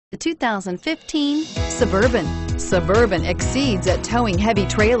The 2015 Suburban. Suburban exceeds at towing heavy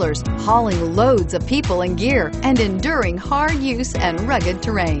trailers, hauling loads of people and gear, and enduring hard use and rugged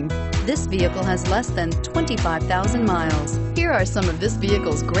terrain. This vehicle has less than 25,000 miles. Here are some of this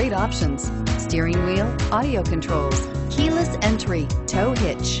vehicle's great options: steering wheel audio controls, keyless entry, tow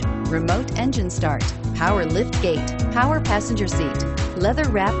hitch, remote engine start, power liftgate, power passenger seat,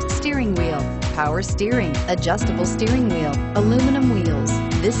 leather-wrapped steering wheel, power steering, adjustable steering wheel, aluminum wheels.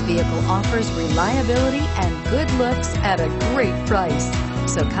 This vehicle offers reliability and good looks at a great price.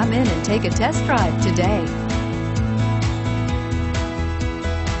 So come in and take a test drive today.